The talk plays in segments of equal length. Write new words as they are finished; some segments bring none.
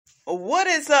What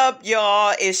is up,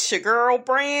 y'all? It's your girl,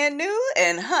 brand new,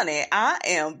 and honey, I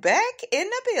am back in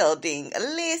the building.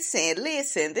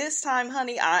 Listen, this time,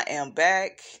 honey, I am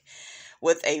back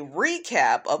with a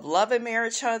recap of Love and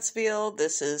Marriage Huntsville.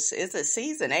 Is it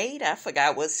season 8? I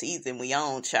forgot what season we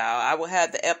on, child. I will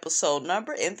have the episode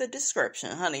number in the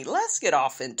description, honey. Let's get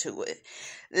off into it.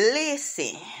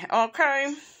 Listen,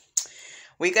 okay?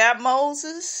 We got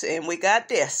Moses and we got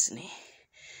Destiny.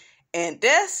 And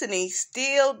Destiny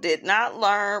still did not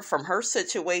learn from her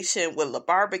situation with the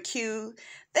barbecue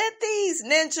that these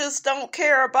ninjas don't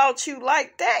care about you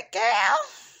like that, gal.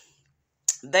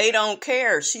 They don't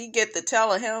care. She get to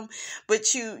telling him,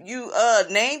 but you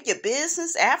named your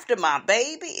business after my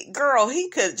baby. Girl, he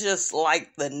could just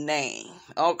like the name.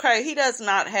 Okay, he does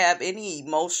not have any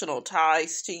emotional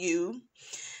ties to you.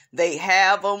 They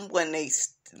have them when they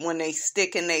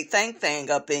sticking they thing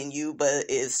up in you, but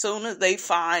as soon as they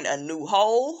find a new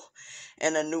hole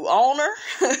and a new owner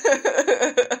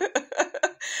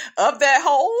of that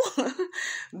hole,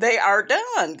 they are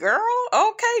done, girl.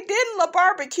 Okay, didn't La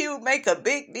Barbecue make a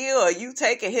big deal of you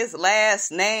taking his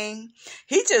last name?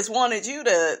 He just wanted you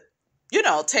to,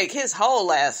 take his whole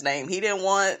last name. He didn't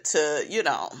want to,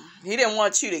 he didn't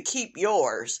want you to keep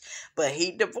yours, but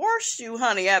he divorced you,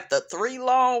 honey, after 3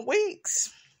 long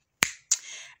weeks.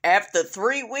 After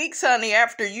 3 weeks, honey,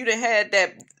 after you done had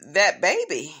that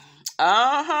baby.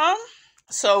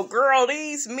 So, girl,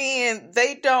 these men,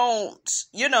 they don't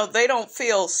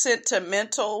feel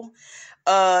sentimental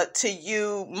to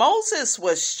you. Moses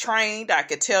was trained, I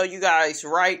could tell you guys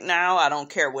right now, I don't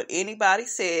care what anybody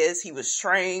says, he was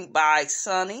trained by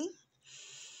Sunni.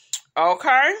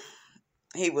 Okay?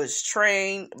 He was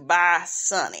trained by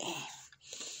Sunni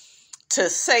to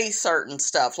say certain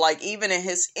stuff, like even in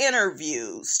his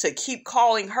interviews, to keep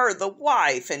calling her the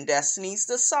wife and Destiny's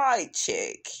the side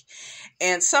chick.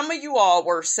 And some of you all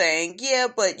were saying, yeah,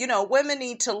 but women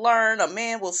need to learn, a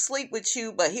man will sleep with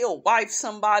you, but he'll wife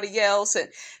somebody else. And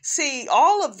see,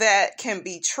 all of that can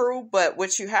be true, but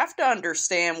what you have to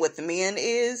understand with men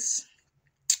is,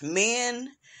 men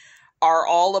are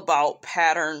all about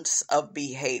patterns of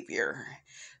behavior.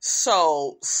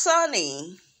 So,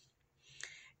 Sunni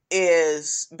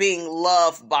is being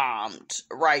love bombed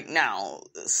right now.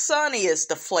 Sunni is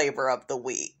the flavor of the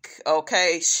week,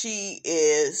 okay? She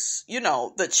is,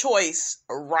 the choice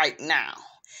right now.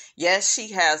 Yes,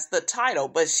 she has the title,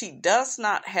 but she does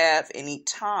not have any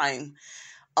time,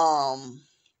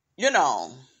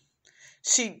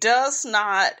 she does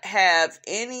not have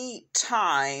any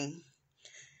time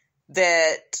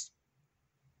that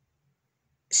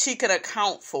she can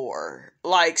account for.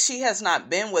 Like, she has not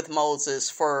been with Moses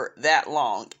for that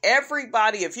long.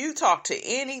 Everybody, if you talk to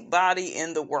anybody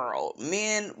in the world,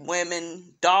 men,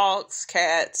 women, dogs,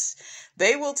 cats,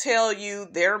 they will tell you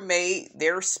their mate,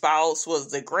 their spouse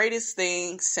was the greatest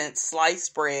thing since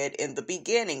sliced bread in the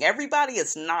beginning. Everybody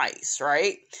is nice,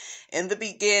 right? In the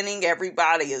beginning,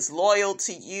 everybody is loyal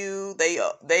to you.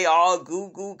 They all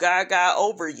goo goo gaga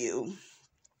over you.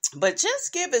 But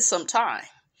just give it some time.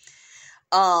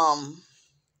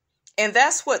 And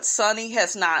that's what Sunni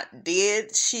has not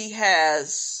did. She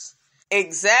has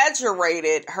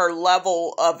exaggerated her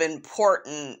level of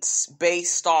importance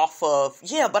based off of,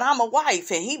 yeah, but I'm a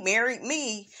wife and he married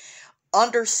me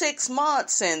under 6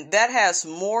 months, and that has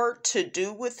more to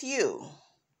do with you.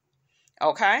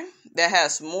 Okay? That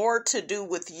has more to do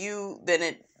with you than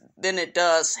it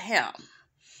does him.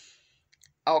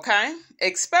 Okay?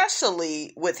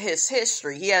 Especially with his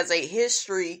history. He has a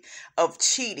history of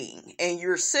cheating. And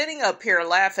you're sitting up here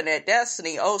laughing at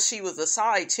Destiny. Oh, she was a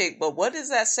side chick. But what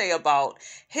does that say about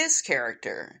his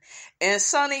character? And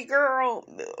Sunni, girl,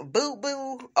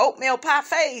 boo-boo, oatmeal pie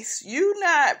face, you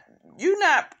not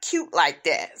cute like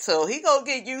that. So he gonna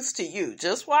get used to you.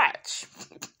 Just watch.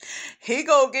 He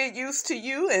gonna get used to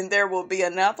you, and there will be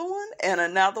another one and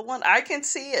another one. I can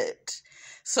see it.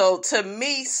 So to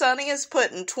me, Sunni is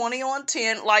putting 20 on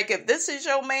 10. Like, if this is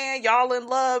your man, y'all in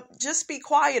love, just be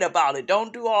quiet about it.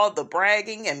 Don't do all the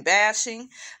bragging and bashing.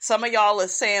 Some of y'all are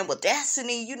saying, well,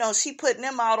 Destiny, she putting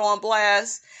them out on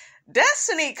blast.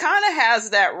 Destiny kind of has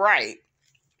that right,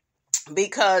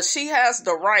 because she has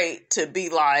the right to be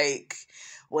like,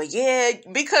 well, yeah,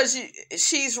 because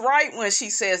she's right when she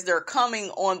says they're coming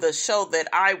on the show that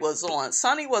I was on.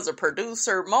 Sunni was a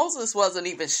producer. Moses wasn't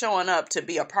even showing up to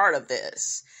be a part of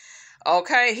this.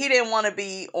 Okay, he didn't want to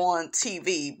be on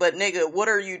TV, but nigga, what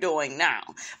are you doing now?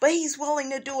 But he's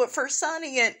willing to do it for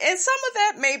Sunni, and some of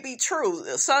that may be true.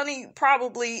 Sunni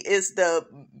probably is the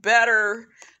better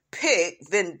pick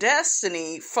than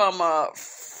Destiny from a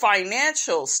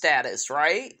financial status,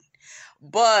 right?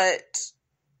 But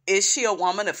Is she a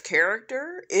woman of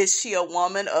character? Is she a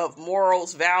woman of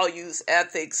morals, values,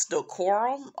 ethics,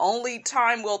 decorum? Only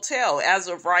time will tell. As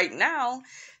of right now,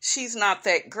 she's not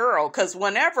that girl. Because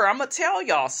whenever, I'm going to tell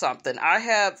y'all something, I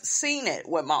have seen it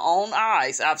with my own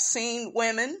eyes. I've seen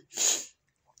women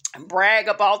brag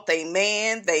about they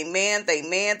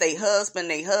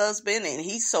husband, and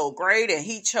he's so great, and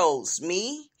he chose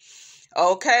me.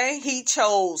 Okay? He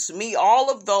chose me. All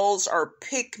of those are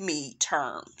pick-me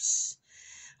terms.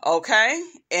 Okay?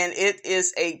 And it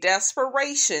is a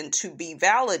desperation to be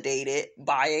validated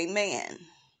by a man.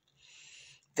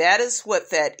 That is what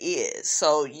that is.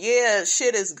 So, yeah,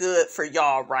 shit is good for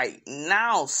y'all right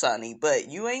now, Sunni. But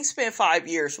you ain't spent 5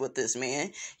 years with this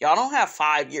man. Y'all don't have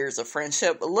 5 years of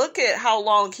friendship. Look at how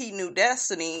long he knew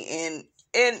Destiny.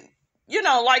 And you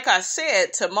know, like I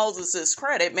said, to Moses'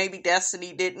 credit, maybe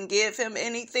Destiny didn't give him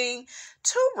anything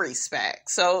to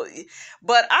respect. So,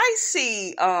 but I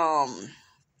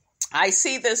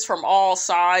see this from all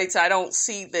sides. I don't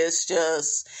see this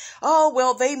just, oh,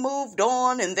 well, they moved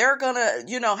on and they're gonna,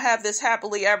 have this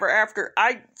happily ever after.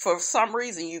 For some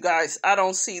reason, you guys, I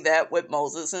don't see that with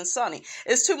Moses and Sunni.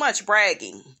 It's too much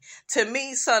bragging. To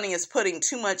me, Sunni is putting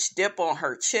too much dip on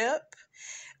her chip.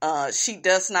 She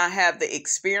does not have the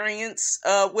experience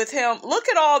with him. Look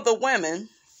at all the women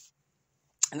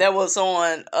that was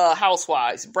on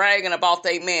Housewives bragging about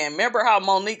they man. Remember how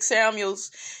Monique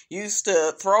Samuels used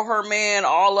to throw her man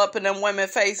all up in them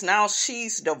women's face? Now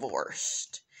she's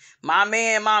divorced. My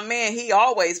man, he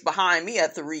always behind me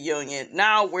at the reunion.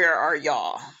 Now where are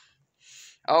y'all?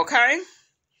 Okay?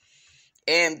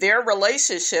 And their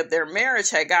relationship, their marriage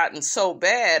had gotten so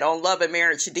bad on Love and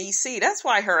Marriage DC. That's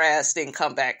why her ass didn't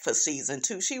come back for season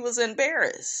 2. She was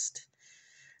embarrassed.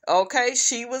 Okay,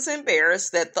 she was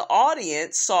embarrassed that the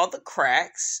audience saw the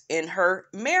cracks in her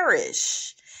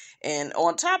marriage. And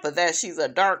on top of that, she's a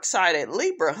dark-sided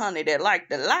Libra, honey, that like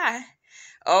to lie.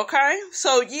 Okay,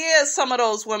 so yeah, some of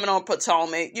those women on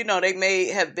Potomac, they may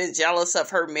have been jealous of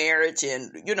her marriage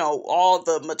and, all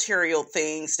the material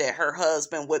things that her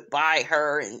husband would buy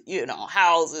her and,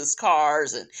 houses,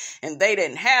 cars, and they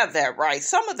didn't have that right.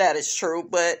 Some of that is true,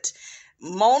 but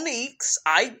Monique's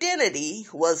identity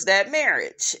was that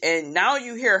marriage. And now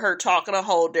you hear her talking a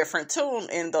whole different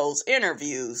tune in those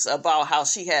interviews about how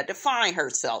she had to find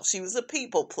herself. She was a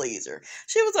people pleaser.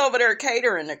 She was over there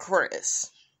catering to Chris.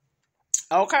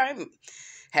 Okay,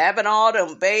 having all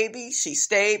them babies, she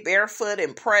stayed barefoot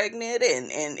and pregnant,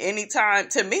 and anytime,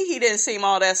 to me, he didn't seem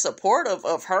all that supportive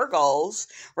of her goals.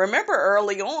 Remember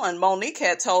early on, Monique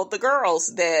had told the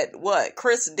girls that,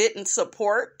 Chris didn't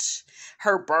support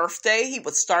her birthday. He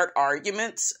would start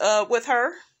arguments with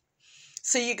her.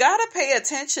 So you got to pay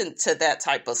attention to that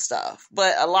type of stuff.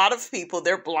 But a lot of people,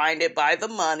 they're blinded by the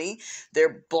money.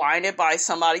 They're blinded by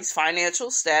somebody's financial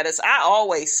status. I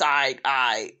always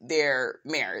side-eye their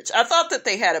marriage. I thought that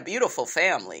they had a beautiful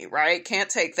family, right? Can't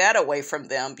take that away from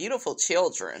them. Beautiful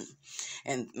children.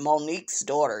 And Monique's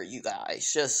daughter, you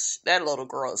guys, just that little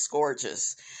girl is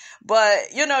gorgeous.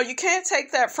 But, you can't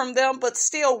take that from them. But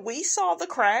still, we saw the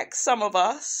cracks, some of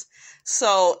us.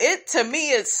 So to me,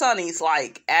 it's Sunni's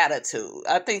attitude.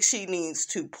 I think she needs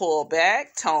to pull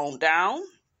back, tone down.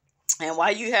 And why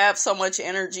you have so much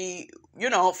energy,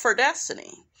 for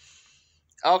Destiny.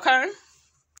 Okay?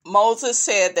 Moses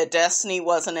said that Destiny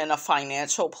wasn't in a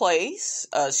financial place.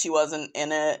 She wasn't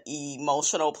in an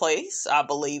emotional place. I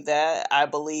believe that. I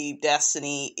believe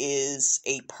Destiny is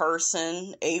a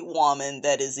person, a woman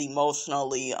that is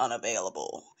emotionally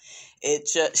unavailable.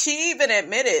 She even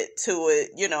admitted to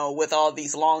it, with all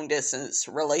these long distance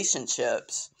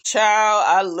relationships. Child,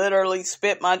 I literally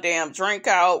spit my damn drink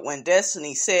out when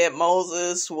Destiny said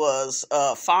Moses was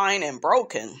fine and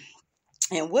broken.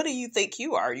 And what do you think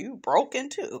you are? You broken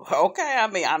too? Okay,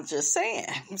 I'm just saying.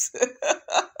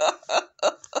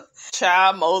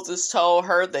 Child, Moses told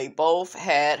her they both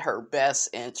had her best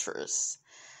interests.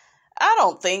 I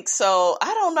don't think so.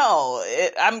 I don't know.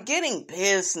 I'm getting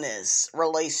business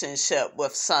relationship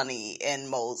with Sunni and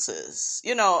Moses,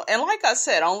 and like I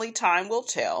said, only time will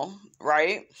tell,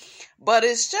 right? But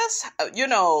it's just,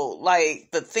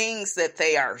 the things that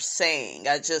they are saying,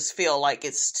 I just feel like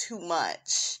it's too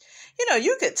much.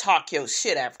 You could talk your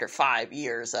shit after 5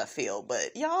 years, I feel,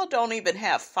 but y'all don't even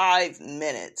have 5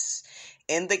 minutes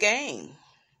in the game.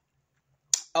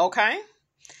 Okay?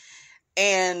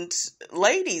 And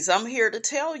ladies, I'm here to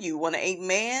tell you, when a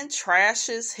man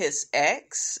trashes his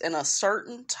ex in a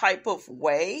certain type of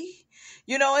way,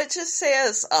 it just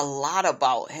says a lot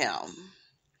about him.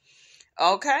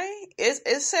 Okay?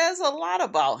 It says a lot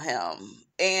about him.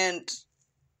 And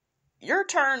your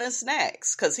turn is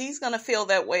next, because he's going to feel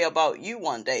that way about you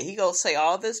one day. He going to say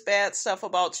all this bad stuff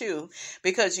about you,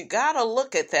 because you got to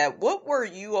look at that. What were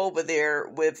you over there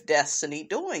with Destiny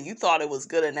doing? You thought it was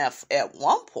good enough at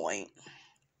one point.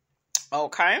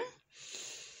 Okay?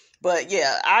 But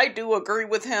yeah, I do agree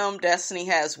with him. Destiny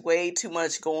has way too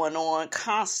much going on,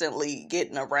 constantly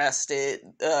getting arrested,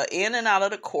 in and out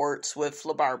of the courts with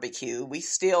La Barbecue. We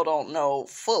still don't know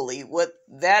fully what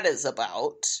that is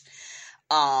about.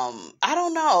 I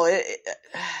don't know.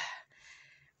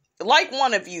 Like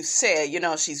one of you said,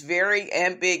 she's very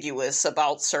ambiguous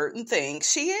about certain things.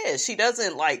 She is. She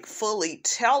doesn't fully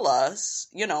tell us,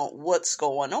 what's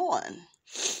going on.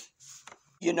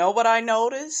 You know what I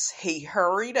noticed? He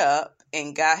hurried up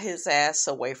and got his ass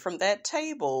away from that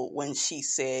table when she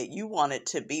said, "You wanted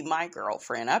to be my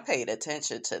girlfriend." I paid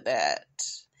attention to that.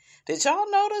 Did y'all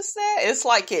notice that? It's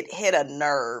like it hit a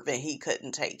nerve and he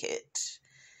couldn't take it.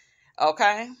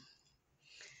 Okay?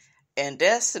 And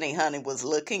Destiny, honey, was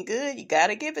looking good. You got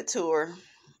to give it to her.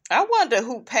 I wonder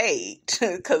who paid,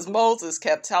 because Moses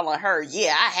kept telling her,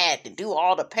 yeah, I had to do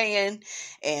all the paying.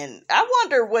 And I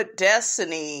wonder what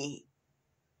Destiny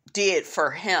did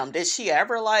for him. Did she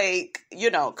ever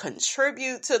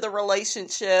contribute to the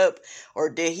relationship, or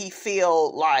did he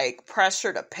feel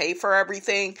pressure to pay for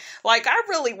everything? I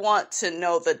really want to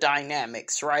know the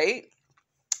dynamics, right?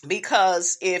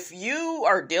 Because if you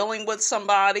are dealing with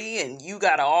somebody and you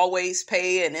got to always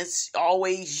pay, and it's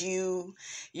always you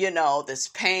that's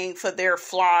paying for their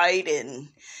flight, and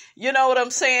you know what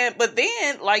I'm saying? But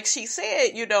then, like she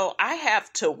said, I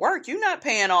have to work. You're not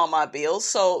paying all my bills.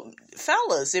 So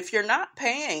fellas, if you're not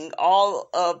paying all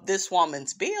of this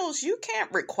woman's bills, you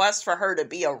can't request for her to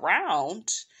be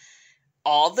around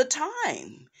all the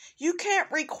time. You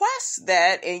can't request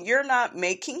that, and you're not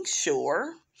making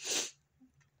sure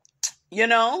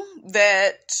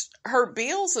that her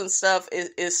bills and stuff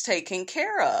is taken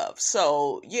care of.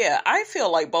 So, yeah, I feel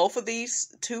like both of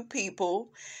these two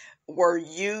people were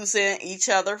using each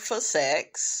other for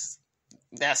sex.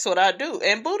 That's what I do.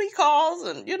 And booty calls,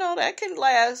 and, that can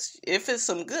last. If it's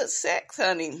some good sex,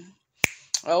 honey,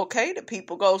 okay, the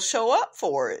people go show up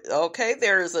for it. Okay,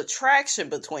 there is attraction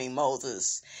between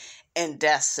Moses and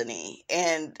Destiny.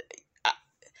 And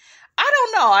I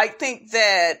don't know. I think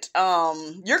that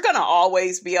you're going to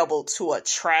always be able to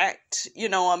attract,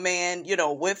 a man,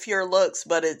 with your looks,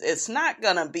 but it's not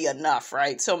going to be enough,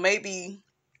 right? So maybe,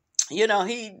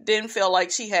 he didn't feel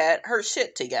like she had her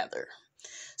shit together.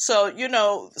 So,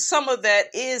 some of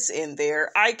that is in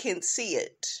there. I can see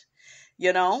it,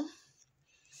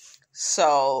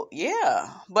 So,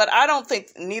 yeah. But I don't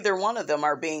think neither one of them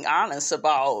are being honest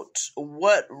about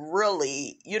what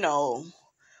really,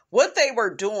 what they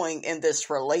were doing in this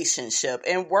relationship.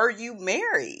 And were you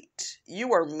married? You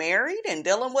were married and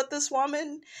dealing with this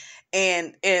woman?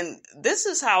 And this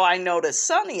is how I know that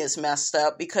Sunni is messed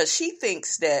up, because she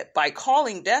thinks that by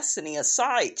calling Destiny a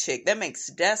side chick, that makes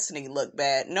Destiny look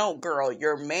bad. No, girl,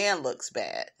 your man looks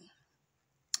bad.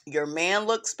 Your man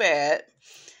looks bad.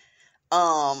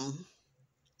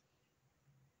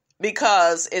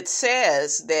 Because it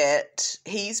says that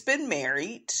he's been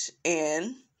married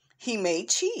and he may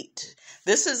cheat.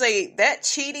 That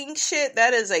cheating shit,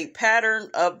 that is a pattern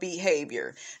of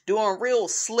behavior. Doing real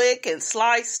slick and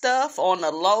sly stuff on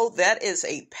the low, that is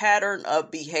a pattern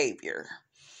of behavior.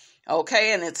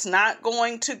 Okay, and it's not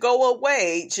going to go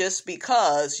away just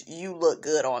because you look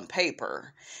good on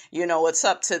paper. It's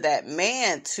up to that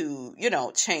man to,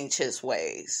 change his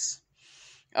ways.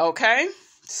 Okay,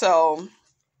 so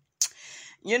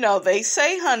they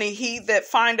say, honey, he that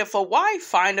findeth a wife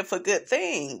findeth a good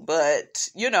thing. But,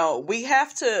 we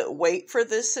have to wait for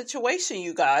this situation,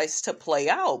 you guys, to play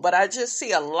out. But I just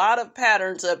see a lot of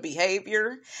patterns of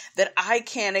behavior that I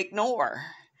can't ignore.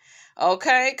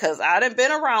 Okay? Because I done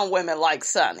been around women like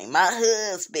Sunni. My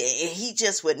husband, he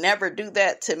just would never do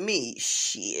that to me.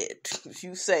 Shit.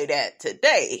 You say that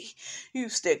today. You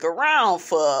stick around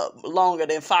for longer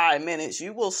than 5 minutes,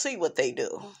 you will see what they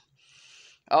do.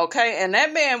 Okay, and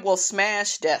that man will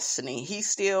smash Destiny. He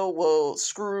still will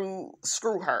screw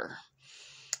her.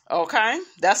 Okay,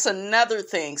 that's another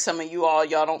thing some of y'all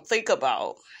don't think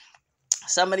about.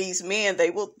 Some of these men,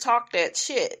 they will talk that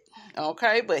shit.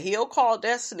 Okay, but he'll call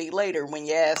Destiny later when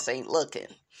your ass ain't looking.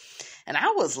 And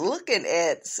I was looking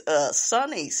at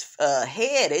Sunni's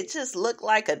head. It just looked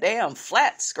like a damn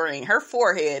flat screen. Her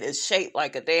forehead is shaped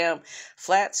like a damn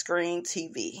flat screen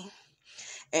TV.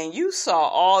 And you saw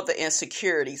all the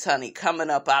insecurities, honey, coming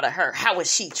up out of her. How is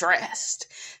she dressed?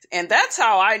 And that's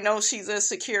how I know she's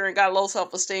insecure and got low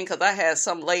self-esteem, because I had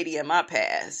some lady in my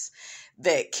past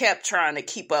that kept trying to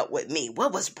keep up with me.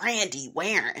 What was Brandy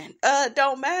wearing?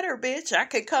 Don't matter, bitch. I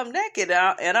could come naked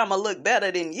out and I'ma look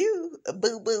better than you.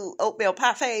 Boo-boo, oatmeal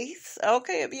pie face.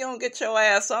 Okay, if you don't get your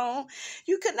ass on,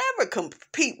 you can never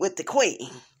compete with the queen.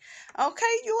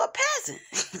 Okay, you a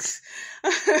peasant.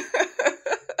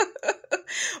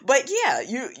 But yeah,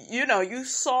 you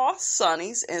saw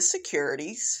Sunni's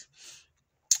insecurities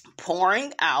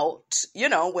pouring out,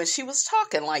 when she was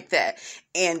talking like that.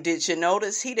 And did you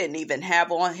notice he didn't even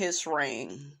have on his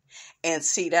ring? And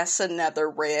see, that's another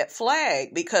red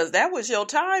flag, because that was your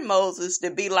time, Moses,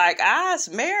 to be like, I's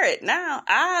married now.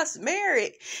 I's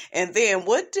married. And then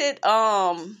what did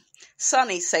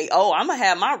Sunni say? Oh, I'm going to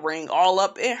have my ring all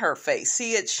up in her face.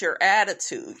 See, it's your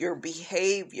attitude, your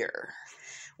behavior.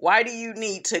 Why do you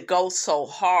need to go so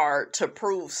hard to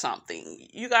prove something?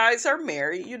 You guys are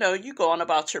married, you going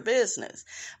about your business.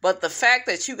 But the fact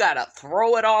that you got to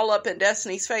throw it all up in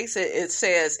Destiny's face, it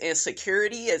says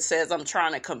insecurity. It says I'm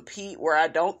trying to compete where I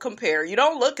don't compare. You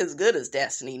don't look as good as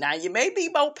Destiny. Now, you may be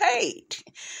more paid.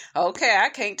 Okay, I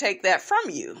can't take that from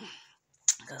you.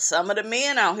 Some of the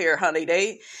men out here, honey,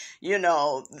 they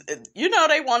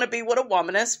want to be with a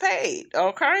woman that's paid,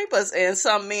 okay? And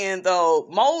some men, though,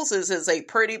 Moses is a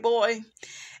pretty boy.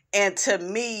 And to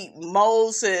me,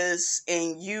 Moses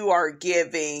and you are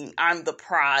giving, I'm the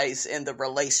prize in the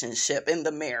relationship, in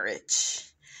the marriage.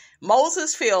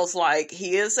 Moses feels like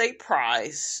he is a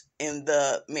prize in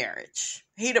the marriage.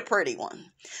 He the pretty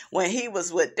one. When he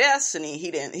was with Destiny,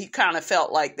 he kind of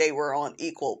felt like they were on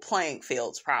equal playing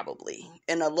fields, probably,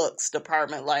 in the looks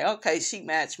department. Like, okay, she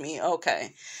matched me.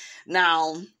 Okay.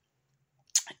 Now,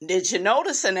 did you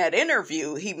notice in that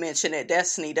interview, he mentioned that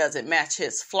Destiny doesn't match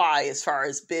his fly as far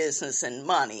as business and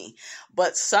money,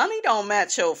 but Sunni don't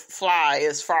match your fly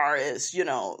as far as,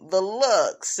 the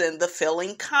looks and the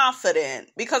feeling confident.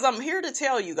 Because I'm here to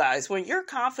tell you guys, when you're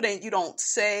confident, you don't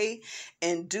say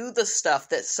and do the stuff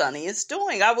that Sunni is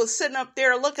doing. I was sitting up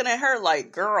there looking at her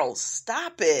like, girl,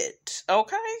 stop it.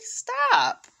 Okay,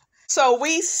 stop. So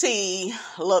we see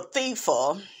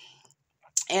Latifah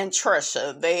and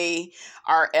TRISHA. They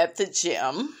are at the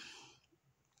gym.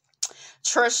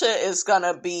 TRISHA is going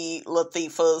to be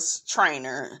Latifah's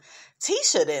trainer.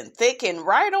 TISHA didn't thicken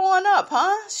right on up,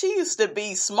 huh? She used to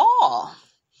be small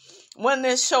when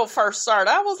this show first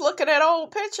started. I was looking at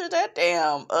old pictures. That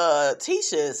damn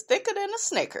TISHA is thicker than a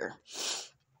Snicker.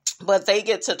 But they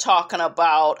get to talking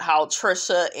about how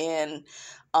TRISHA and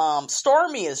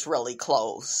STORMI is really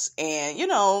close. And,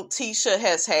 TISHA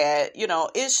has had,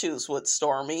 issues with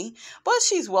STORMI, but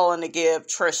she's willing to give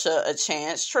TRISHA a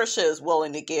chance. TRISHA is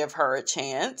willing to give her a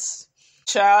chance.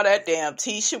 Child, that damn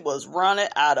TISHA was running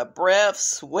out of breath,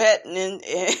 sweating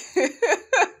and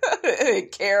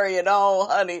carrying on,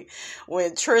 honey.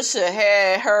 When TRISHA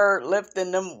had her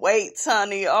lifting them weights,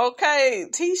 honey. Okay,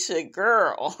 TISHA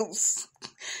girls.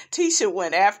 TISHA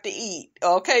went after eat.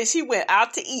 Okay, she went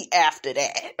out to eat after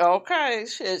that. Okay,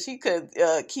 she could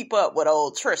keep up with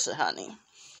old TRISHA, honey.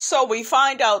 So we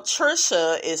find out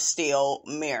TRISHA is still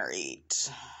married.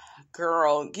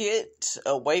 Girl, get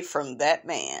away from that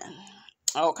man.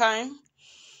 Okay?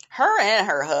 Her and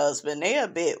her husband, they a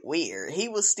bit weird. He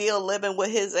was still living with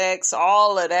his ex.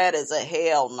 All of that is a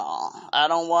hell no. I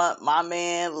don't want my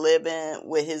man living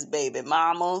with his baby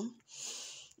mama.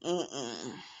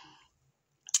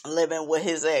 Living with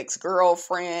his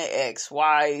ex-girlfriend,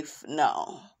 ex-wife.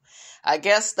 No. I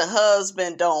guess the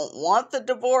husband don't want the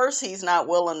divorce. He's not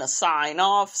willing to sign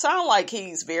off. Sound like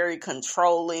he's very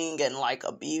controlling and like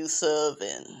abusive.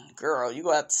 And girl, you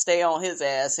got to stay on his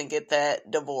ass and get that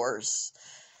divorce.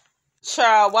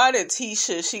 Child, why did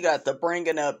TISHA, she got the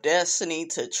bringing up Destiny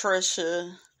to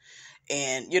TRISHA.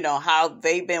 And, how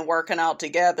they've been working out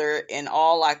together. And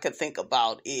all I could think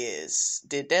about is,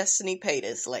 did Destiny pay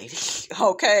this lady?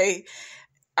 Okay.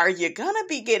 Are you going to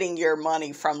be getting your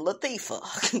money from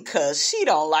Latifah? Because she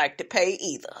don't like to pay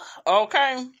either.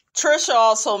 Okay. TRISHA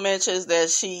also mentions that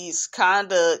she's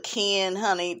kind of kin,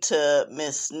 honey, to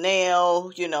Miss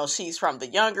Nell. She's from the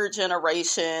younger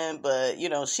generation, but,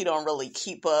 she don't really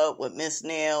keep up with Miss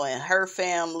Nell and her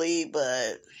family.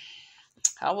 But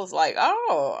I was like,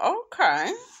 oh,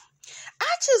 okay.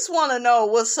 I just want to know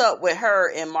what's up with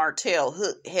her and Martell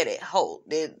Hook-Headed Holt.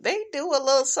 Did they do a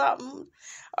little something?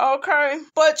 Okay.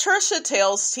 But Trisha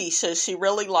tells Tisha she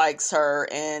really likes her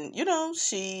and,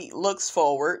 she looks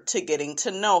forward to getting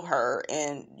to know her.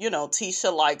 And,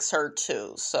 Tisha likes her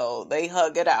too. So they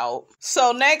hug it out.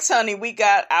 So next, honey, we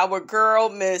got our girl,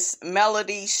 Miss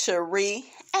Melody Cherie.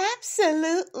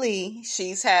 Absolutely.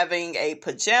 She's having a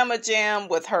pajama jam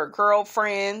with her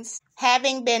girlfriends.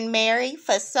 Having been married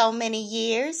for so many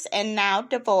years and now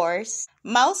divorced,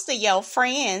 most of your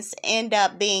friends end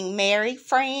up being married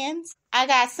friends. I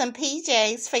got some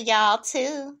PJs for y'all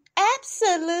too.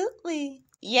 Absolutely.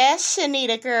 Yes,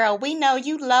 Shanita girl, we know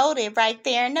you loaded right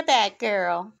there in the back,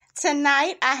 girl.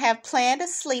 Tonight, I have planned a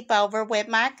sleepover with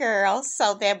my girls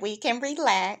so that we can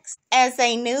relax. As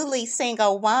a newly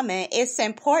single woman, it's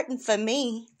important for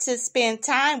me to spend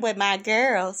time with my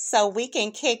girls so we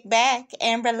can kick back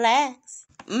and relax.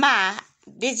 Ma,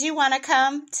 did you want to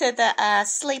come to the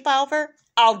sleepover?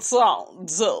 I don't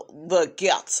do the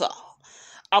ghetto.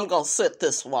 I'm going to sit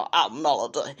this one out,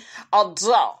 Melody. I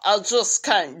just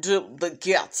can't do the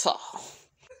ghetto.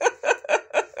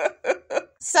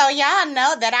 So y'all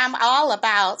know that I'm all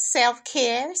about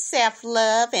self-care,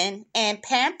 self-love, and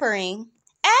pampering.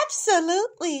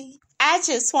 Absolutely. I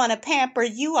just want to pamper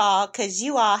you all because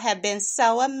you all have been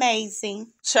so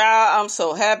amazing. Child, I'm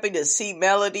so happy to see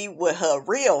Melody with her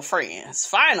real friends.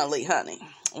 Finally, honey.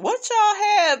 What y'all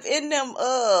have in them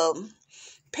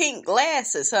pink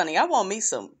glasses, honey? I want me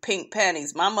some pink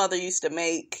panties. My mother used to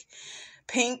make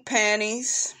pink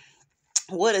panties.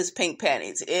 What is pink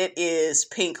panties? It is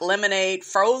pink lemonade,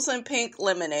 frozen pink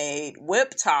lemonade,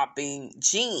 whipped topping,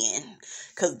 gin.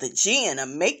 Because the gin will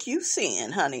make you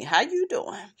sin, honey. How you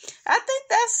doing? I think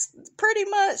that's pretty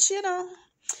much,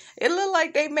 it looked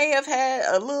like they may have had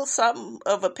a little something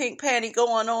of a pink panty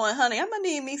going on, honey. I'm going to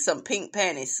need me some pink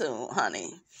panties soon,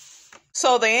 honey.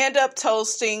 So they end up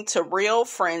toasting to real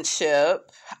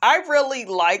friendship. I really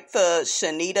like the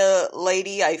Shanita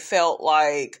lady. I felt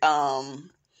like,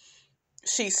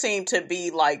 she seemed to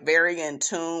be like very in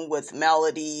tune with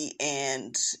Melody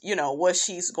and, what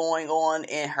she's going on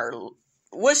in her,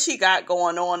 what she got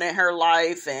going on in her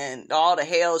life and all the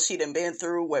hell she done been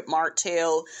through with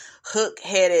Martell,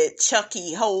 hook-headed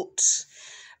Chucky Holt.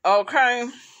 Okay.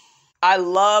 I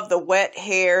love the wet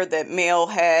hair that Mel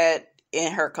had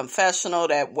in her confessional,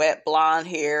 that wet blonde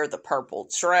hair, the purple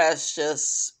dress,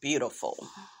 just beautiful.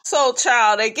 So,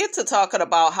 child, they get to talking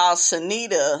about how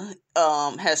Shanita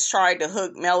has tried to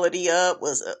hook Melody up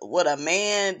with a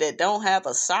man that don't have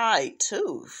a side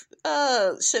tooth.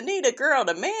 Shanita, girl,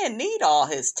 the man need all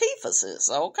his teethuses,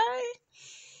 okay?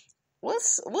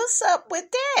 What's up with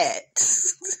that?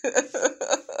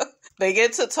 They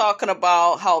get to talking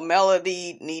about how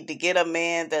Melody need to get a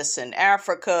man that's in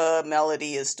Africa.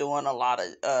 Melody is doing a lot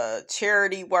of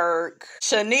charity work.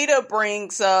 Shanita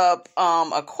brings up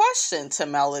a question to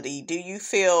Melody. Do you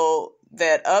feel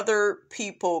that other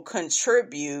people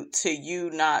contribute to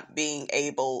you not being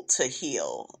able to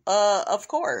heal? Of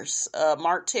course.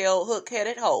 Martell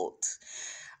hook-headed Holt.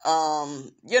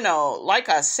 Like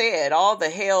I said, all the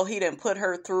hell he done put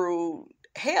her through.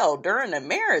 Hell, during the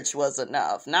marriage was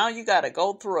enough. Now you got to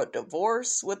go through a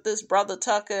divorce with this brother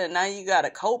Tucker, and now you got to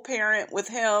co-parent with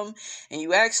him, and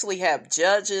you actually have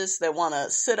judges that want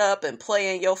to sit up and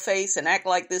play in your face and act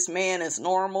like this man is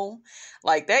normal.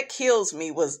 Like, that kills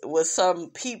me with some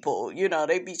people.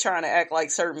 They be trying to act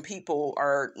like certain people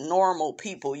are normal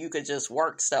people you could just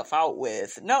work stuff out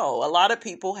with. No, a lot of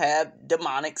people have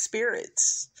demonic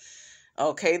spirits.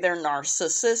 Okay, they're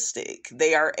narcissistic.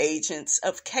 They are agents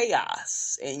of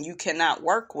chaos, and you cannot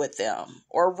work with them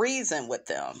or reason with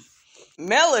them.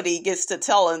 Melody gets to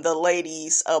telling the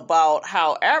ladies about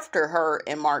how after her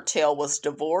and Martell was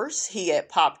divorced, he had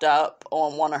popped up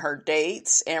on one of her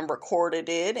dates and recorded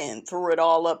it and threw it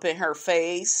all up in her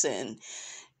face, and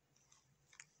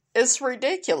it's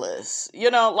ridiculous.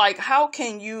 Like, how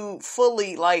can you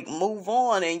fully, move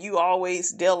on and you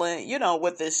always dealing,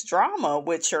 with this drama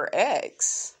with your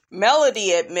ex?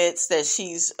 Melody admits that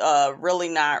she's really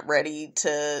not ready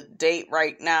to date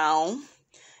right now.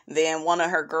 Then one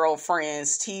of her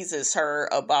girlfriends teases her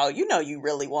about, you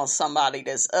really want somebody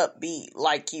that's upbeat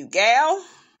like you, gal.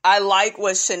 I like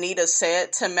what Shanita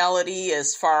said to Melody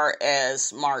as far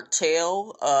as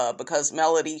Martell, because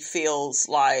Melody feels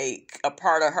like a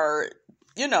part of her,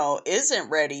 isn't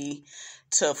ready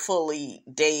to fully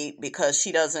date because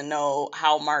she doesn't know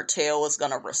how Martell is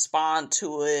going to respond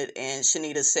to it. And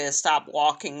Shanita says, stop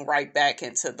walking right back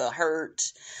into the hurt.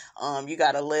 You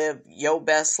got to live your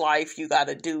best life. You got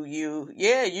to do you.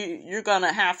 Yeah, you're going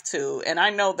to have to. And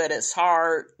I know that it's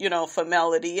hard, for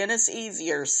Melody, and it's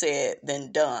easier said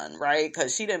than done, right?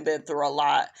 Because she done been through a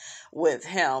lot with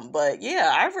him. But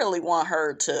yeah, I really want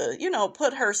her to,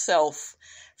 put herself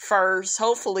first.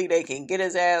 Hopefully they can get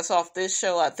his ass off this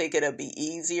show. I think it'll be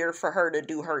easier for her to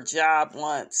do her job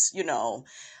once,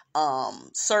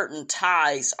 certain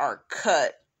ties are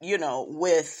cut,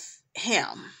 with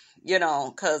him.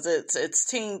 Cause it's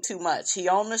team too much. He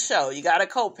on the show. You got to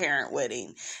co-parent with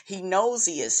him. He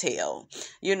nosy as hell.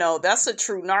 That's a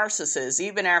true narcissist.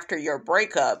 Even after your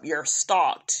breakup, you're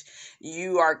stalked.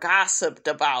 You are gossiped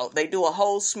about. They do a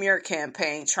whole smear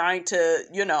campaign trying to,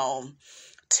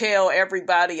 tell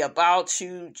everybody about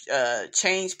you,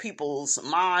 change people's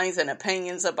minds and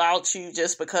opinions about you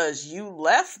just because you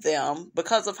left them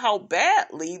because of how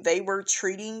badly they were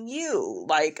treating you.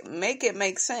 Like, make it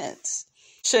make sense.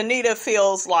 Shanita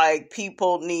feels like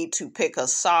people need to pick a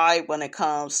side when it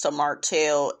comes to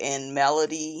Martell and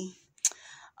Melody.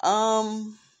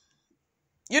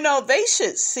 They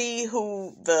should see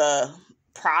who the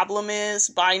problem is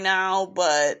by now,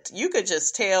 but you could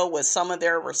just tell with some of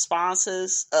their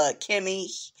responses, Kimmy,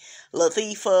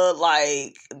 Latifah,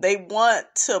 like, they want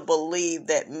to believe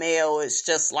that Mel is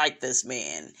just like this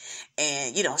man.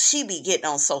 And, she be getting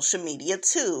on social media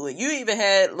too. And you even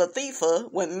had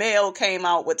Latifah, when Mel came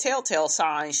out with Telltale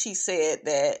Signs, she said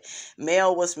that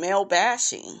Mel was Mel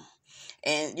bashing.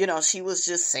 And, she was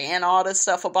just saying all this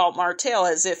stuff about Martell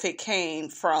as if it came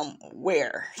from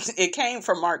where? It came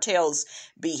from Martell's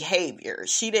behavior.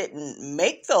 She didn't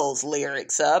make those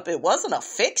lyrics up. It wasn't a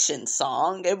fiction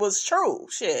song. It was true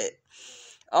shit.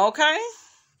 Okay?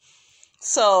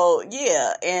 So,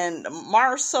 yeah, and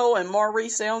Marceau and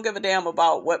Maurice, they don't give a damn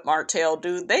about what Martell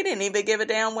do. They didn't even give a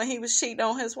damn when he was cheating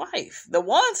on his wife. The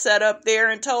one sat up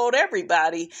there and told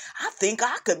everybody, I think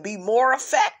I could be more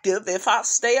effective if I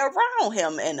stay around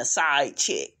him and a side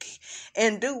chick.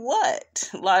 And do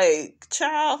what? Like,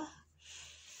 child...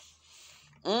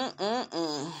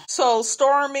 So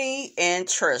Stormi and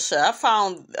Trisha, I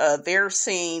found their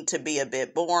scene to be a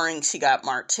bit boring. She got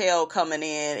Martell coming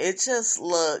in. It just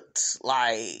looked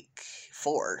like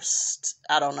forced.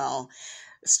 I don't know.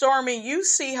 Stormi, you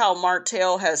see how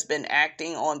Martell has been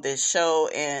acting on this show,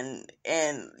 and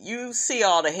you see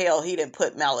all the hell he didn't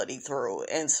put Melody through.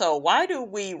 And so why do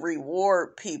we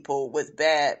reward people with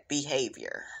bad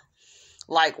behavior?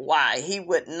 Like, why? He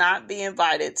would not be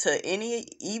invited to any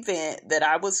event that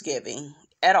I was giving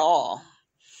at all.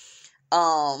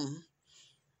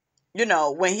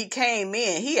 When he came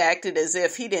in, he acted as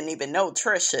if he didn't even know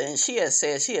Trisha, and she had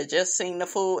said she had just seen the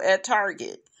fool at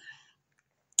Target.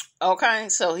 Okay,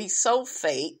 so he's so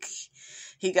fake.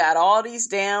 He got all these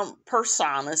damn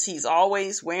personas. He's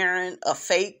always wearing a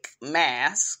fake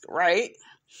mask, right?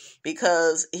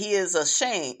 Because he is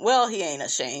ashamed. Well, he ain't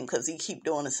ashamed because he keep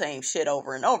doing the same shit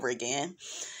over and over again.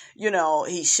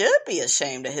 He should be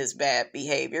ashamed of his bad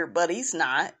behavior, but he's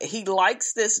not. He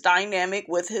likes this dynamic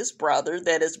with his brother,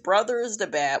 that his brother is the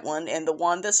bad one and the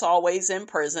one that's always in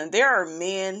prison. There are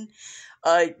men,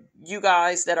 you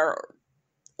guys, that are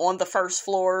on the first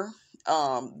floor.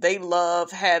 They love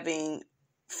having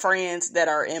friends that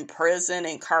are in prison,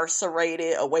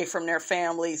 incarcerated, away from their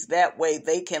families. That way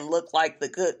they can look like the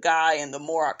good guy and the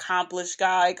more accomplished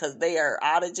guy because they are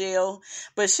out of jail.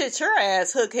 But shit, your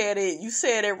ass hook-headed, you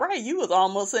said it right. You was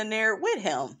almost in there with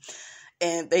him.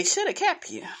 And they should have kept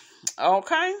you.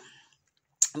 Okay?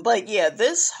 But yeah,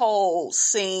 this whole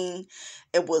scene,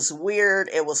 it was weird.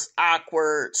 It was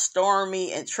awkward.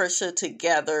 Stormi and Trisha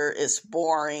together is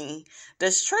boring.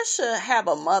 Does Trisha have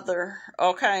a mother,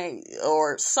 okay,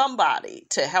 or somebody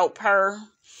to help her?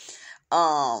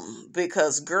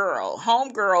 Because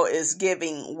homegirl is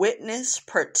giving witness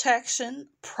protection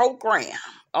program.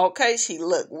 Okay, she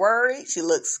looked worried. She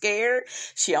looked scared.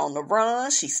 She on the run.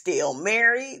 She still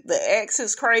married. The ex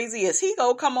is crazy. Is he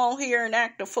gonna come on here and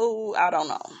act a fool? I don't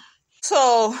know.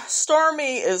 So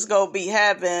Stormi is going to be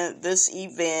having this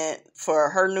event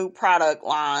for her new product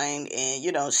line.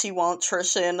 And, she want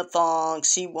Trisha in the thong.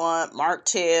 She want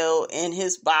Martell in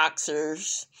his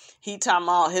boxers. He talking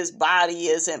about his body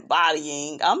isn't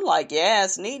bodying. I'm like, your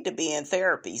ass need to be in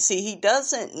therapy. See, he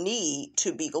doesn't need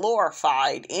to be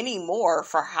glorified anymore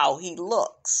for how he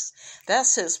looks.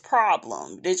 That's his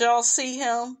problem. Did y'all see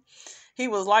him? He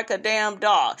was like a damn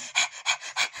dog.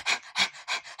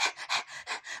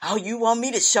 Oh, you want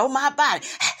me to show my body?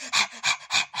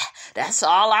 That's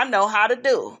all I know how to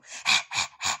do.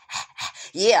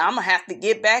 Yeah, I'm going to have to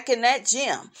get back in that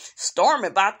gym. Stormy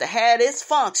about to have this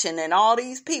function and all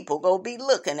these people going to be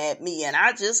looking at me and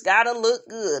I just got to look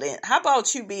good. And how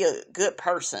about you be a good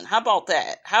person? How about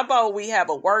that? How about we have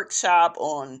a workshop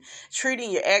on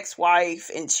treating your ex-wife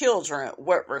and children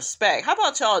with respect? How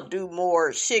about y'all do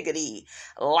more shiggity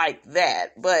like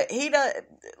that? But he does,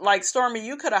 like Stormy,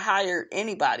 you could have hired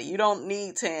anybody. You don't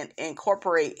need to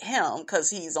incorporate him because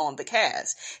he's on the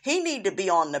cast. He need to be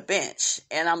on the bench.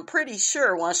 And I'm pretty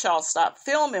sure once y'all stop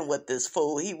filming with this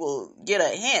fool, he will get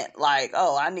a hint like,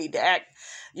 oh, I need to act,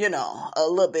 a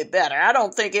little bit better. I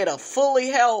don't think it'll fully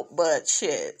help, but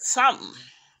shit, something.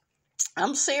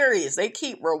 I'm serious. They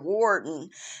keep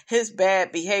rewarding his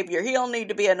bad behavior. He don't need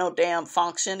to be at no damn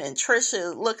function. And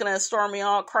Trisha is looking at Stormy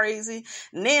all crazy.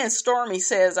 And then Stormy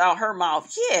says out her mouth,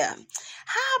 yeah,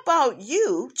 how about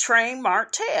you train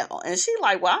Martell? And she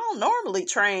like, well, I don't normally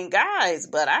train guys,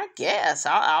 but I guess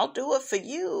I'll do it for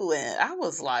you. And I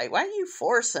was like, why are you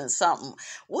forcing something?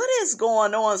 What is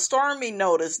going on? Stormy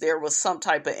noticed there was some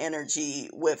type of energy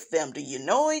with them. Do you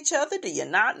know each other? Do you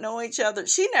not know each other?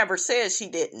 She never said she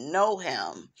didn't know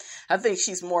him. I think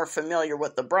she's more familiar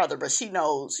with the brother, but she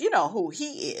knows, who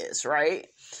he is, right?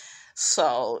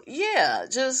 So, yeah,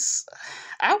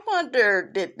 I wonder,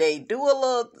 did they do a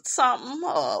little something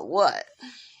or what?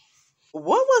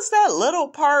 What was that little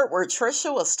part where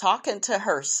Trisha was talking to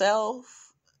herself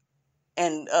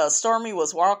and Stormy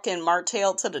was walking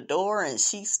Martell to the door and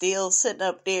she still sitting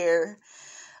up there,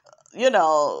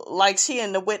 like she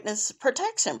in the witness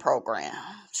protection program.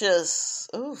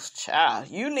 Just, ooh, child,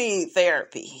 you need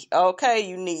therapy, okay?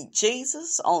 You need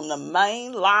Jesus on the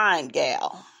main line,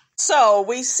 gal. So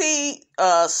we see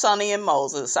Sunni and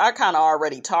Moses. I kind of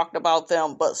already talked about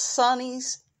them, but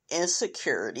Sunni's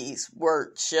insecurities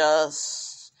were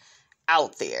just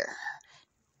out there.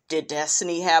 Did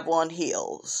Destiny have on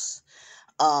heels?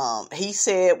 He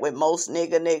said what most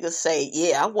niggas say,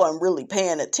 yeah, I wasn't really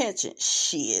paying attention.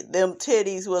 Shit, them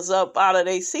titties was up out of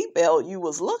their seatbelt. You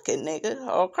was looking, nigga,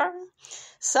 okay?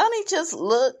 Sunni just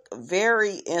looked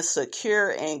very insecure,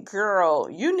 and girl,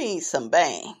 you need some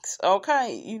bangs,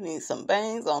 okay? You need some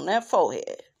bangs on that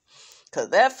forehead. Because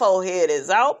that forehead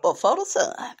is out before the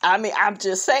sun. I mean, I'm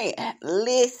just saying.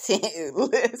 Listen.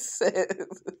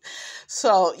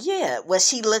 So, yeah, was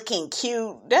she looking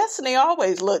cute? Destiny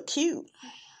always looked cute.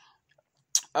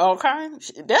 Okay?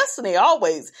 Destiny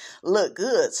always looked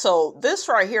good. So, this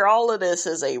right here, all of this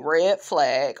is a red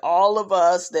flag. All of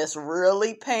us that's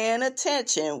really paying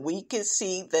attention, we can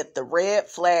see that the red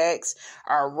flags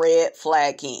are red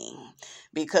flagging.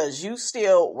 Because you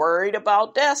still worried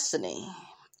about Destiny.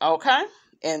 Okay?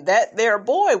 And that there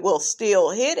boy will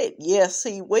still hit it. Yes,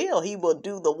 he will. He will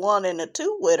do the 1 and the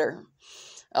 2 with her.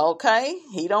 Okay?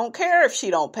 He don't care if she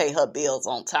don't pay her bills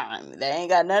on time. That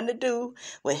ain't got nothing to do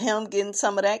with him getting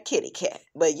some of that kitty cat.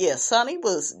 But yeah, Sunni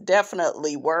was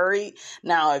definitely worried.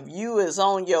 Now, if you is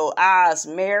on your eyes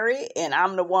married and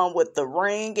I'm the one with the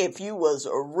ring, if you was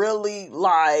really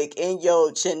like in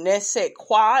your je ne sais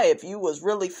quoi, if you was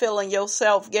really feeling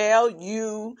yourself, gal,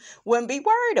 you wouldn't be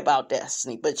worried about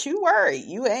Destiny. But you worried.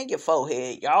 You and your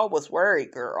forehead. Y'all was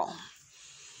worried, girl.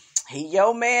 He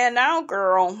your man now,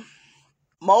 girl.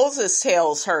 Moses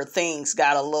tells her things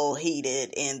got a little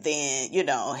heated, and then,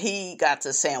 he got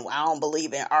to saying, well, I don't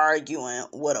believe in arguing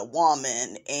with a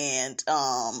woman, and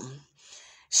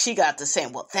she got to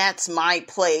saying, well, that's my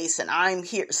place, and I'm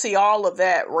here. See, all of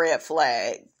that red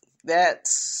flag,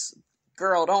 that's,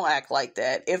 girl, don't act like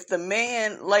that. If the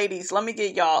man, ladies, let me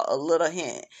give y'all a little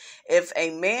hint. If a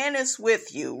man is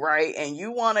with you, right, and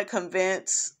you want to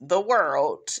convince the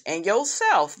world and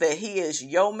yourself that he is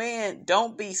your man,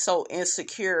 don't be so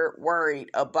insecure,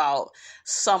 worried about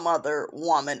some other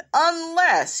woman,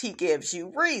 unless he gives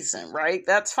you reason, right?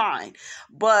 That's fine.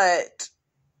 But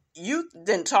you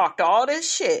then talked all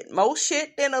this shit, most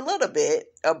shit than a little bit,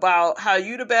 about how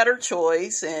you the better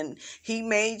choice and he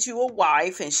made you a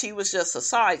wife and she was just a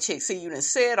side chick. See, you done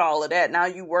said all of that. Now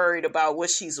you worried about what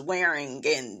she's wearing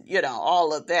and,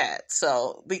 all of that.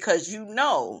 So, because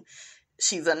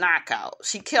she's a knockout.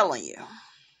 She killing you.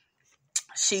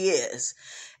 She is.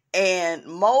 And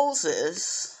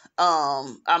Moses,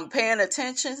 I'm paying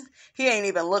attention. He ain't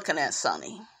even looking at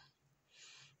Sunni.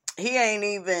 He ain't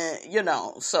even,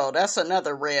 so that's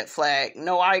another red flag.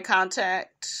 No eye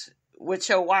contact with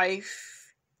your wife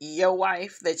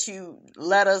that you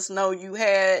let us know you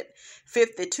had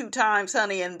 52 times,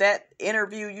 honey, in that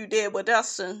interview you did with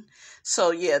Dustin.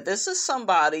 So yeah, this is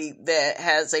somebody that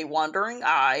has a wandering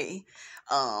eye.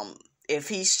 If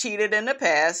he's cheated in the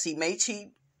past, he may cheat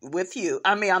with you.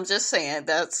 I mean, I'm just saying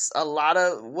that's a lot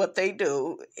of what they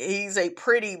do. He's a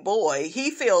pretty boy. He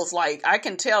feels like, I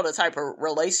can tell the type of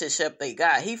relationship they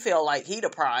got. He feel like he the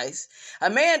prize.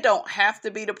 A man don't have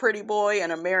to be the pretty boy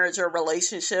in a marriage or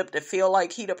relationship to feel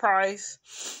like he the prize.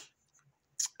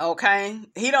 Okay?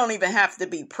 He don't even have to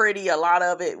be pretty. A lot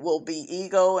of it will be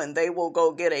ego, and they will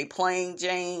go get a plain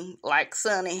Jane like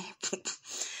Sunni.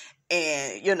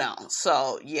 And,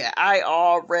 so yeah, I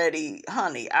already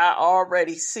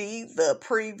see the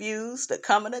previews, the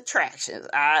coming attractions.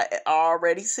 I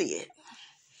already see it.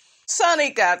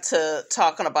 Sunni got to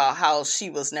talking about how she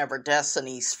was never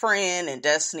Destiny's friend and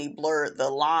Destiny blurred the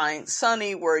line.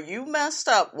 Sunni, where you messed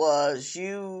up was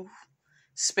you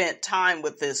spent time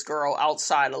with this girl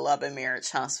outside of Love and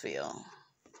Marriage Huntsville.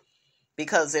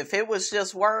 Because if it was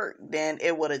just work, then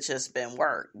it would have just been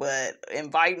work. But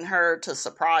inviting her to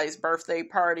surprise birthday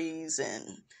parties, and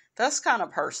that's kind of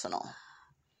personal.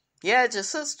 Yeah, your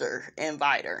sister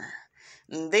invite her.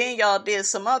 And then y'all did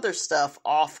some other stuff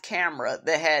off camera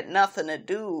that had nothing to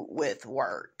do with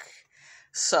work.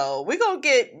 So we're going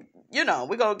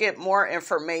to get more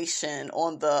information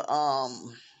on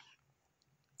the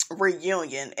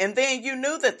reunion. And then you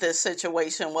knew that this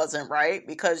situation wasn't right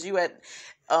because you had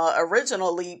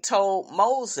originally told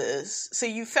Moses,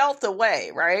 see, you felt the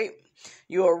way, right?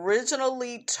 You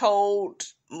originally told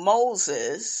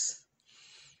Moses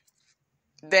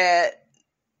that,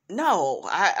 no,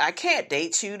 I can't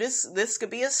date you. This could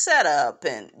be a setup.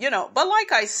 And, but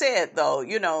like I said,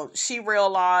 though, she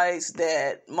realized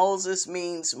that Moses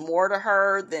means more to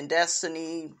her than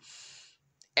Destiny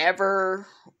ever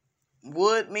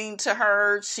would mean to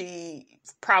her. She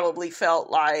probably felt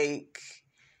like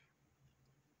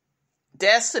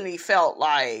Destiny felt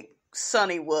like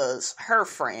Sunni was her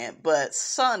friend, but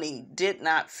Sunni did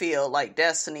not feel like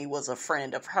Destiny was a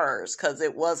friend of hers because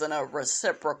it wasn't a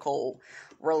reciprocal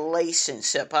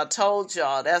relationship. I told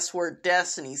y'all that's where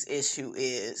Destiny's issue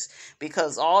is,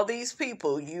 because all these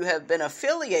people you have been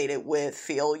affiliated with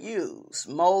feel used.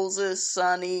 Moses,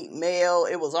 Sunni, Mel,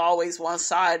 it was always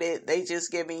one-sided. They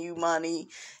just giving you money,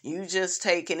 you just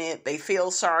taking it. They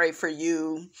feel sorry for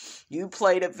you. You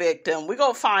play the victim. We're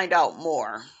gonna find out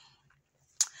more.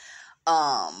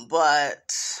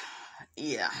 But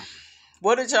yeah,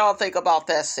 what did y'all think about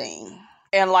that scene?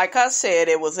 And like I said,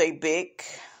 it was a big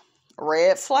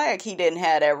red flag. He didn't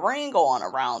have that ring on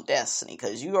around Destiny,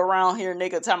 because you around here,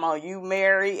 nigga, talking about you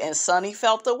married, and Sunni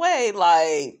felt the way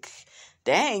like,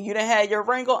 dang, you done had your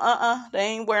ring on. They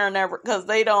ain't wearing that, because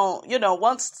they don't,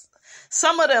 once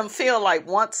some of them feel like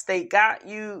once they got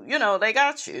you, they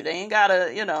got you. They ain't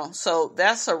gotta, so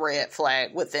that's a red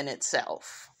flag within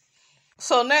itself.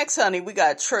 So next, honey, we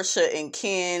got TRISHA and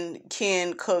Ken.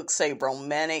 Ken cooks a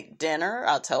romantic dinner.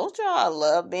 I told y'all I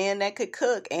love men that could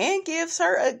cook, and gives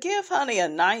her a gift, honey, a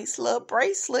nice little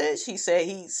bracelet. She said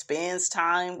he spends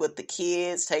time with the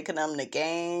kids, taking them to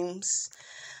games,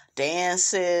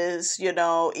 dances,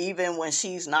 even when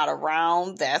she's not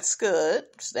around. That's good.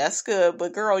 That's good.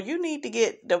 But girl, you need to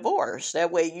get divorced.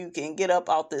 That way you can get up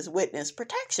out this witness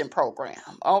protection program.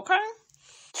 Okay?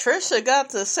 TRISHA got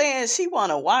to saying she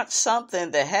want to watch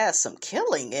something that has some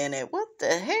killing in it. What the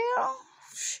hell?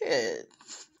 Shit.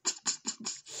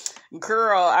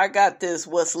 Girl, I got this.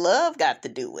 What's love got to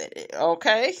do with it?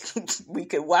 Okay? We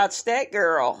could watch that,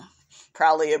 girl.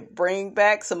 Probably bring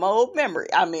back some old memory.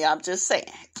 I mean, I'm just saying.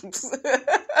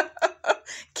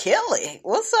 Killing.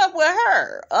 What's up with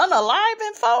her?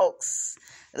 Unaliving folks?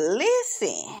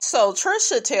 Listen. So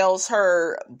TRISHA tells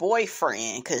her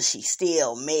boyfriend, because she's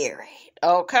still married.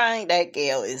 Okay, that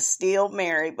girl is still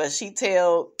married, but she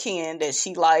tell Ken that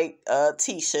she like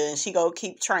TISHA, and she go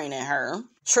keep training her.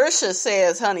 TRISHA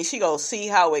says, honey, she go see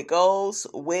how it goes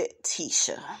with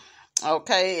TISHA.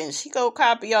 Okay, and she go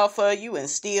copy off of you and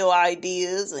steal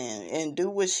ideas and do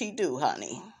what she do,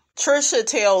 honey. TRISHA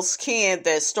tells Ken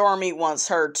that STORMI wants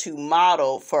her to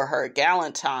model for her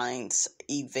Galentine's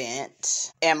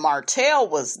event, and MARTELL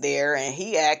was there, and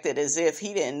he acted as if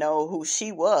he didn't know who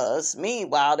she was.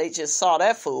 Meanwhile, they just saw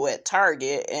that fool at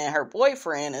Target, and her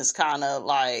boyfriend is kind of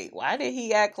like, why did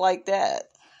he act like that?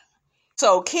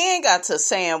 So Ken got to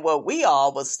saying what we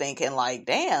all was thinking, like,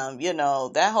 damn,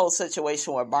 that whole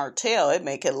situation with MARTELL, it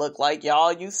make it look like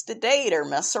y'all used to date or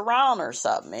mess around or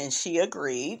something. And she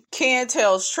agreed. Ken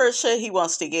tells TRISHA he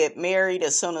wants to get married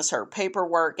as soon as her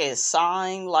paperwork is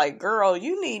signed. Like, girl,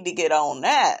 you need to get on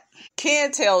that.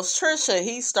 Ken tells TRISHA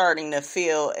he's starting to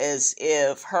feel as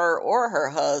if her or her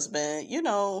husband,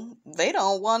 they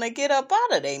don't want to get up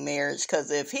out of their marriage, because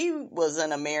if he was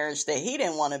in a marriage that he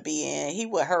didn't want to be in, he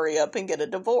would hurry up and get a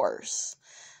divorce.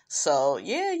 So,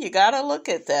 yeah, you got to look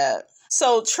at that.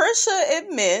 So Trisha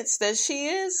admits that she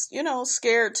is,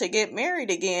 scared to get married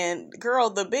again. Girl,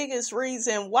 the biggest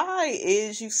reason why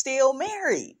is you still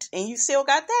married and you still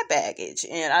got that baggage.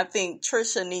 And I think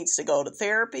Trisha needs to go to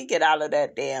therapy, get out of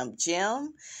that damn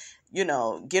gym,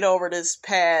 get over this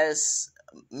past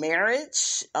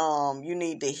marriage. You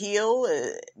need to heal.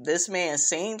 This man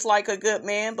seems like a good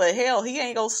man, but hell, he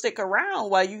ain't gonna stick around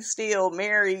while you still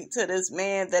married to this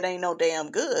man that ain't no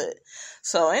damn good.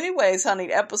 So anyways, honey,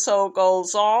 the episode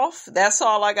goes off. That's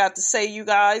all I got to say, you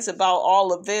guys, about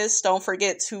all of this. Don't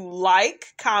forget to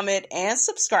like, comment, and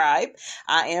subscribe.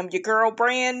 I am your girl,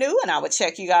 brand new, and I will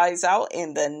check you guys out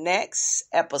in the next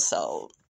episode.